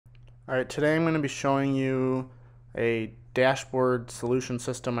Alright, today I'm going to be showing you a dashboard solution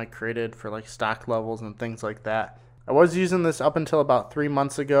system I created for like stock levels and things like that. I was using this up until about 3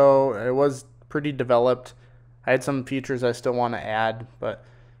 months ago. It was pretty developed. I had some features I still want to add, but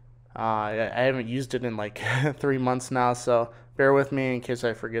I haven't used it in like 3 months now, so bear with me in case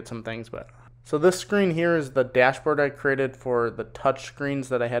I forget some things. So this screen here is the dashboard I created for the touch screens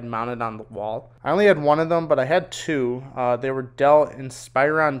that I had mounted on the wall. I only had one of them, but I had two. They were Dell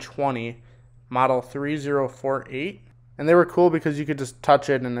Inspiron 20, model 3048. And they were cool because you could just touch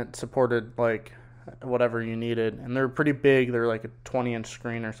it and it supported like whatever you needed. And they're pretty big. They're like a 20-inch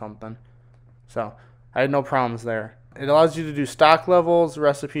screen or something. So I had no problems there. It allows you to do stock levels,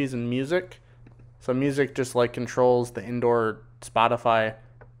 recipes, and music. So music just like controls the indoor Spotify.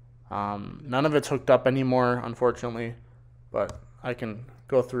 None of it's hooked up anymore, unfortunately, but I can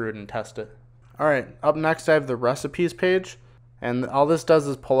go through it and test it. Alright, up next I have the recipes page, and all this does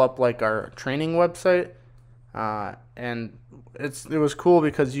is pull up like our training website, and it was cool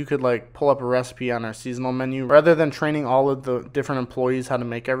because you could like pull up a recipe on our seasonal menu rather than training all of the different employees how to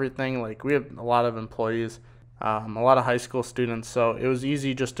make everything. Like we have a lot of employees, a lot of high school students, so it was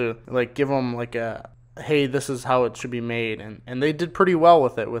easy just to like give them like a hey, this is how it should be made, and they did pretty well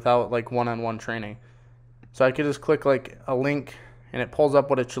with it without like one-on-one training. So I could just click like a link and it pulls up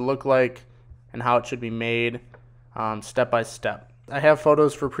what it should look like and how it should be made, step by step. I have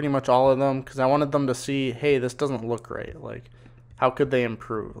photos for pretty much all of them because I wanted them to see, hey, this doesn't look right, like how could they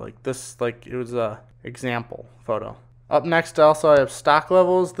improve, like this, like it was a example photo. Up next also I have stock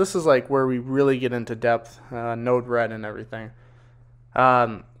levels. This is like where we really get into depth, node red and everything.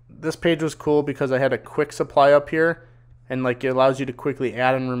 This page was cool because I had a quick supply up here, and like it allows you to quickly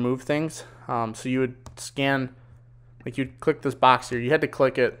add and remove things. So you would scan, like you'd click this box here, you had to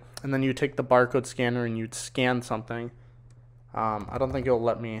click it, and then you take the barcode scanner and you'd scan something. I don't think it'll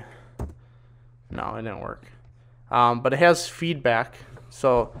let me, no, it didn't work. But it has feedback,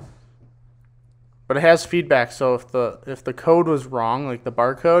 so if the code was wrong, like the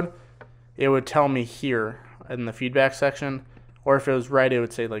barcode, it would tell me here in the feedback section. Or if it was right, it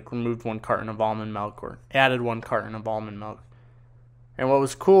would say like removed 1 carton of almond milk or added 1 carton of almond milk. And what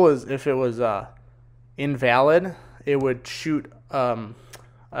was cool is if it was invalid, it would shoot a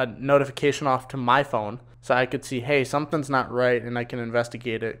notification off to my phone so I could see, hey, something's not right, and I can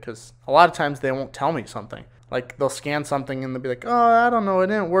investigate it, because a lot of times they won't tell me something. Like they'll scan something and they'll be like, oh, I don't know, it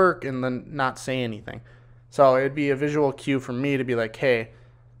didn't work, and then not say anything. So it'd be a visual cue for me to be like, hey,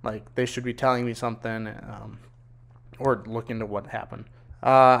 like they should be telling me something. Or look into what happened.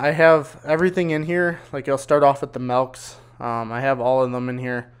 I have everything in here. Like I'll start off with the milks. I have all of them in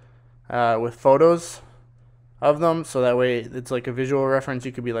here with photos of them, so that way it's like a visual reference.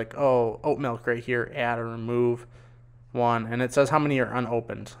 You could be like, oh, oat milk right here, add or remove 1, and it says how many are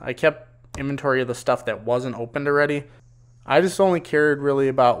unopened. I kept inventory of the stuff that wasn't opened already. I just only cared really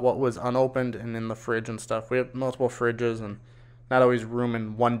about what was unopened and in the fridge and stuff. We have multiple fridges and not always room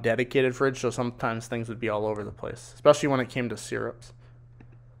in one dedicated fridge, so sometimes things would be all over the place, especially when it came to syrups.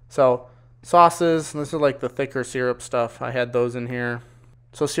 So sauces, this is like the thicker syrup stuff. I had those in here.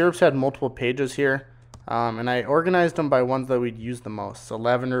 So syrups had multiple pages here, and I organized them by ones that we'd use the most. So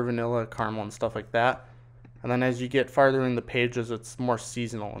lavender, vanilla, caramel, and stuff like that. And then as you get farther in the pages, it's more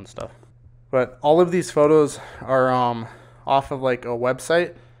seasonal and stuff. But all of these photos are off of like a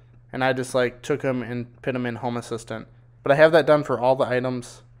website, and I just like took them and put them in Home Assistant. But I have that done for all the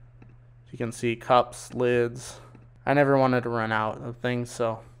items. You can see cups, lids. I never wanted to run out of things,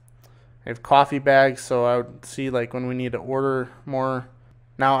 so I have coffee bags, so I would see like when we need to order more.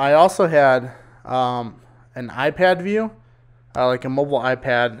 Now I also had an iPad view, like a mobile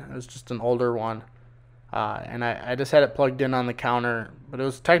iPad. It was just an older one, and I just had it plugged in on the counter, but it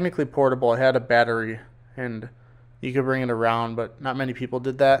was technically portable. It had a battery, and you could bring it around, but not many people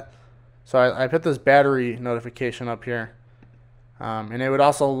did that. So I put this battery notification up here, and it would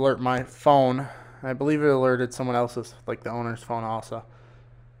also alert my phone. I believe it alerted someone else's, like the owner's phone also.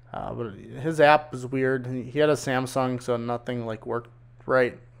 But his app was weird. He had a Samsung, so nothing like worked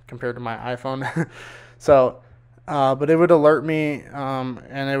right compared to my iPhone. So, but it would alert me,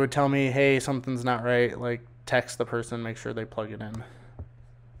 and it would tell me, hey, something's not right. Like text the person, make sure they plug it in.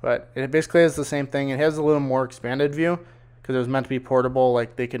 But it basically has the same thing. It has a little more expanded view, because it was meant to be portable,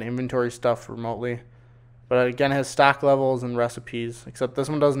 like they could inventory stuff remotely. But again, it has stock levels and recipes, except this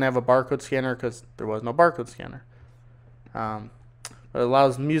one doesn't have a barcode scanner because there was no barcode scanner. But it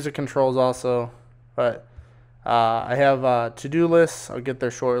allows music controls also. But I have to-do lists. I'll get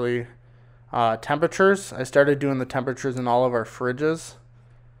there shortly. Temperatures. I started doing the temperatures in all of our fridges.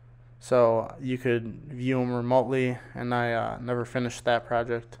 So you could view them remotely, and I never finished that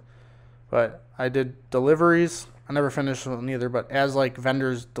project. But I did deliveries. I never finished one either, but as like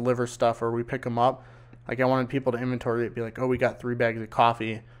vendors deliver stuff or we pick them up, like I wanted people to inventory it, be like, oh, we got 3 bags of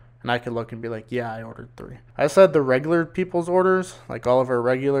coffee. And I could look and be like, yeah, I ordered 3. I said the regular people's orders, like all of our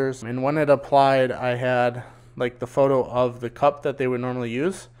regulars. And when it applied, I had like the photo of the cup that they would normally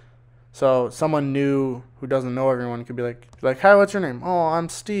use. So someone new who doesn't know everyone could be like, hi, what's your name? Oh, I'm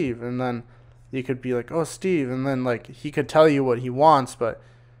Steve. And then you could be like, oh, Steve. And then like he could tell you what he wants, but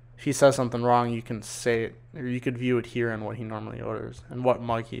if he says something wrong, you can say it, or you could view it here in what he normally orders and what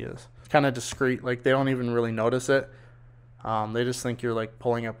mug he is. It's kind of discreet. Like they don't even really notice it. They just think you're like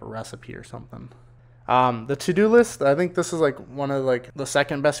pulling up a recipe or something. The to-do list, I think this is like one of like the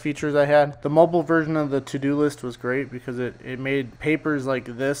second best features I had. The mobile version of the to-do list was great because it made papers like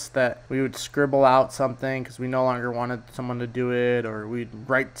this that we would scribble out something because we no longer wanted someone to do it, or we'd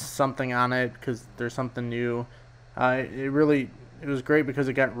write something on it because there's something new. It was great because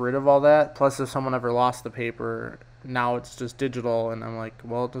it got rid of all that. Plus, if someone ever lost the paper, now it's just digital, and I'm like,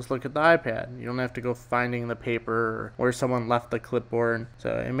 well, just look at the iPad. You don't have to go finding the paper or where someone left the clipboard.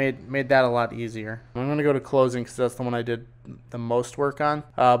 So it made that a lot easier. I'm going to go to closing because that's the one I did the most work on.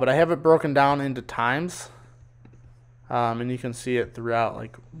 But I have it broken down into times. And you can see it throughout,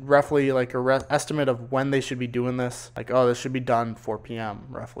 like roughly like a estimate of when they should be doing this. Like, oh, this should be done 4 p.m.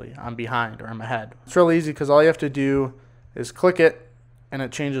 roughly. I'm behind or I'm ahead. It's really easy because all you have to do is click it and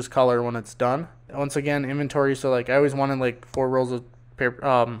it changes color when it's done. Once again, inventory. So like I always wanted like 4 rolls of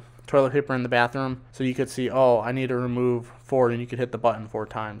paper, toilet paper in the bathroom. So you could see, oh, I need to remove 4, and you could hit the button 4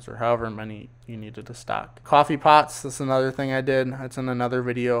 times or however many you needed to stock. Coffee pots, this is another thing I did. It's in another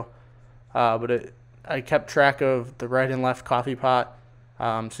video. But I kept track of the right and left coffee pot.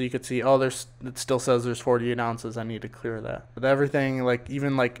 So you could see, oh, it still says there's 48 ounces. I need to clear that. But everything, like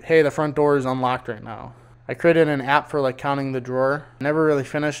even like, hey, the front door is unlocked right now. I created an app for like counting the drawer. Never really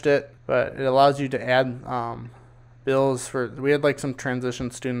finished it, but it allows you to add bills for, we had like some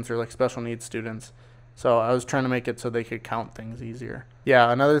transition students or like special needs students. So I was trying to make it so they could count things easier.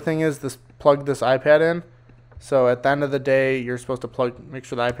 Yeah, another thing is plug this iPad in. So at the end of the day, you're supposed to make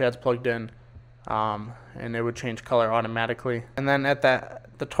sure the iPad's plugged in, and it would change color automatically. And then at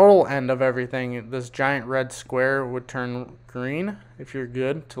the total end of everything, this giant red square would turn green if you're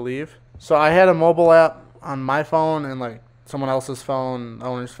good to leave. So I had a mobile app on my phone and like someone else's phone, the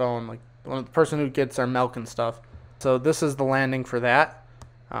owner's phone, like the person who gets our milk and stuff. So this is the landing for that.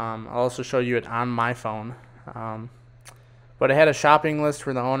 I'll also show you it on my phone. But I had a shopping list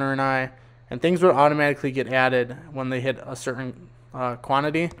for the owner and I, and things would automatically get added when they hit a certain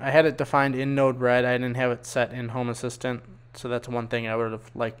quantity. I had it defined in Node Red. I didn't have it set in Home Assistant, so that's one thing I would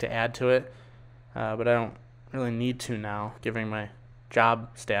have liked to add to it. But I don't really need to now, given my job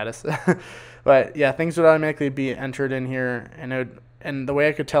status. But yeah, things would automatically be entered in here, and the way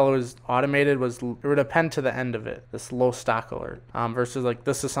I could tell it was automated was it would append to the end of it, this low stock alert, versus like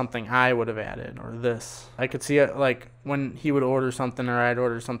this is something I would have added, or this. I could see it like when he would order something or I'd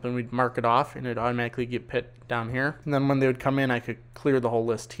order something, we'd mark it off and it'd automatically get put down here. And then when they would come in, I could clear the whole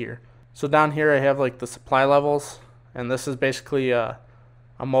list here. So down here I have like the supply levels, and this is basically a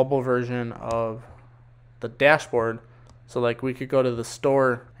mobile version of the dashboard. So like we could go to the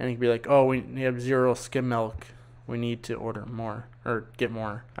store and it could be like, oh, we have 0 skim milk. We need to order more or get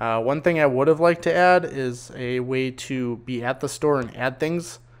more. One thing I would have liked to add is a way to be at the store and add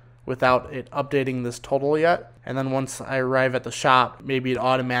things without it updating this total yet. And then once I arrive at the shop, maybe it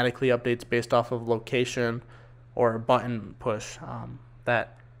automatically updates based off of location or a button push,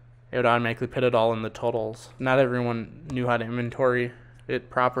 that it would automatically put it all in the totals. Not everyone knew how to inventory it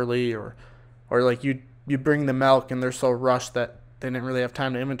properly, or like you bring the milk and they're so rushed that they didn't really have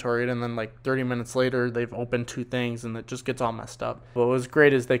time to inventory it, and then like 30 minutes later they've opened 2 things and it just gets all messed up. What was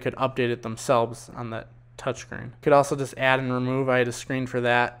great is they could update it themselves on that touchscreen. Could also just add and remove. I had a screen for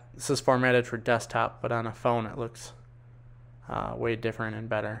that. This is formatted for desktop, but on a phone it looks way different and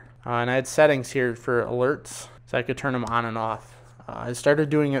better. And I had settings here for alerts, so I could turn them on and off. I started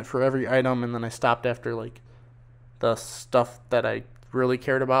doing it for every item, and then I stopped after like the stuff that I really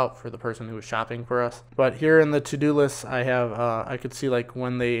cared about for the person who was shopping for us. But here in the to-do list, I have I could see like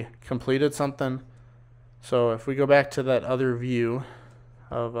when they completed something. So if we go back to that other view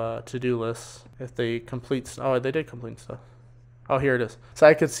of to-do lists, if they complete, oh, they did complete stuff. Oh, here it is. So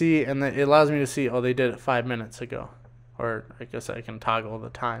I could see, and it allows me to see, oh, they did it 5 minutes ago. Or I guess I can toggle the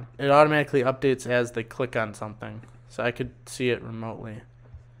time. It automatically updates as they click on something. So I could see it remotely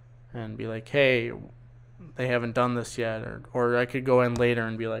and be like, hey, they haven't done this yet. Or I could go in later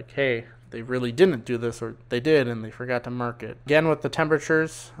and be like, hey, they really didn't do this, or they did and they forgot to mark it. Again, with the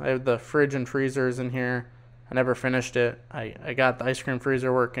temperatures, I have the fridge and freezers in here. I never finished it. I got the ice cream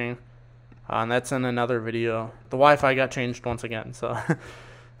freezer working. And that's in another video. The Wi-Fi got changed once again, so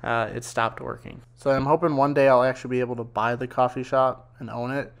it stopped working. So I'm hoping one day I'll actually be able to buy the coffee shop and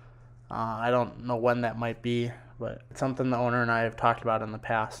own it. I don't know when that might be, but it's something the owner and I have talked about in the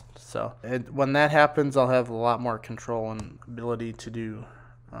past. So when that happens, I'll have a lot more control and ability to do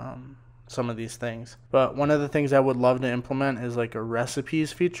some of these things. But one of the things I would love to implement is like a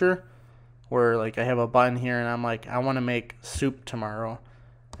recipes feature, where like I have a button here and I'm like, I want to make soup tomorrow,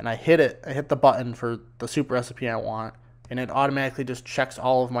 and I hit the button for the soup recipe I want, and it automatically just checks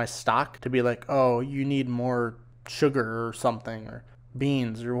all of my stock to be like, oh, you need more sugar or something, or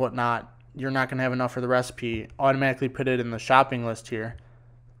beans or whatnot. You're not going to have enough for the recipe. Automatically put it in the shopping list here.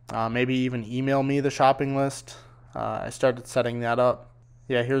 Maybe even email me the shopping list. I started setting that up.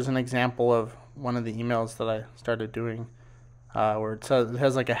 Yeah, here's an example of one of the emails that I started doing, where it says, it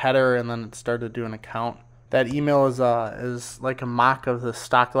has like a header and then it started doing a count. That email is like a mock of the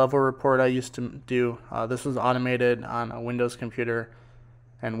stock level report I used to do. This was automated on a Windows computer,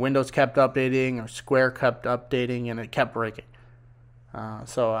 and Windows kept updating, or Square kept updating, and it kept breaking.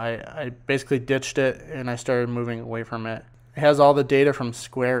 So I basically ditched it and I started moving away from it. It has all the data from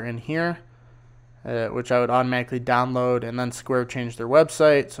Square in here, which I would automatically download, and then Square changed their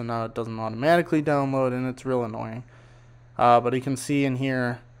website, so now it doesn't automatically download, and it's real annoying. But you can see in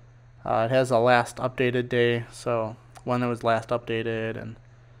here, it has a last updated day, so when it was last updated,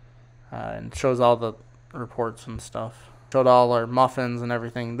 and shows all the reports and stuff. Showed all our muffins and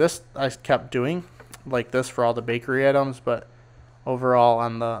everything. This I kept doing like this for all the bakery items, but overall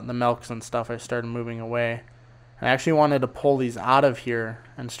on the milks and stuff I started moving away. I actually wanted to pull these out of here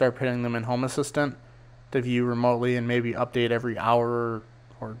and start putting them in Home Assistant to view remotely, and maybe update every hour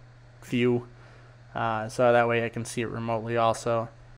or few, so that way I can see it remotely also.